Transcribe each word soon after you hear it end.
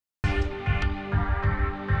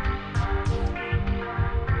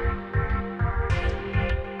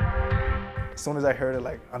As soon as I heard it,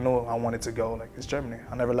 like, I knew I wanted to go. Like, it's Germany.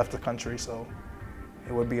 I never left the country, so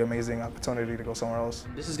it would be an amazing opportunity to go somewhere else.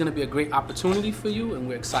 This is going to be a great opportunity for you, and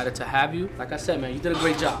we're excited to have you. Like I said, man, you did a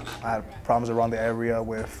great job. I had problems around the area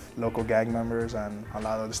with local gang members and a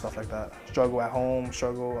lot of other stuff like that. Struggle at home,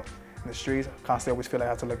 struggle in the streets. Constantly always feel like I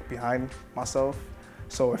have to look behind myself.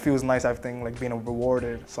 So it feels nice, I think, like being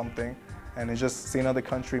rewarded something. And it's just seeing another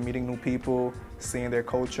country, meeting new people, seeing their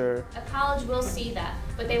culture. A college will see that,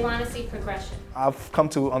 but they want to see progression. I've come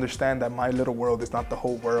to understand that my little world is not the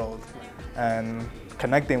whole world. And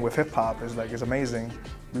connecting with hip hop is like, it's amazing.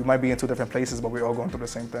 We might be in two different places, but we're all going through the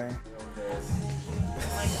same thing.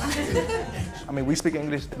 I mean, we speak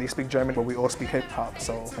English, they speak German, but we all speak hip hop,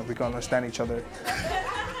 so we can understand each other.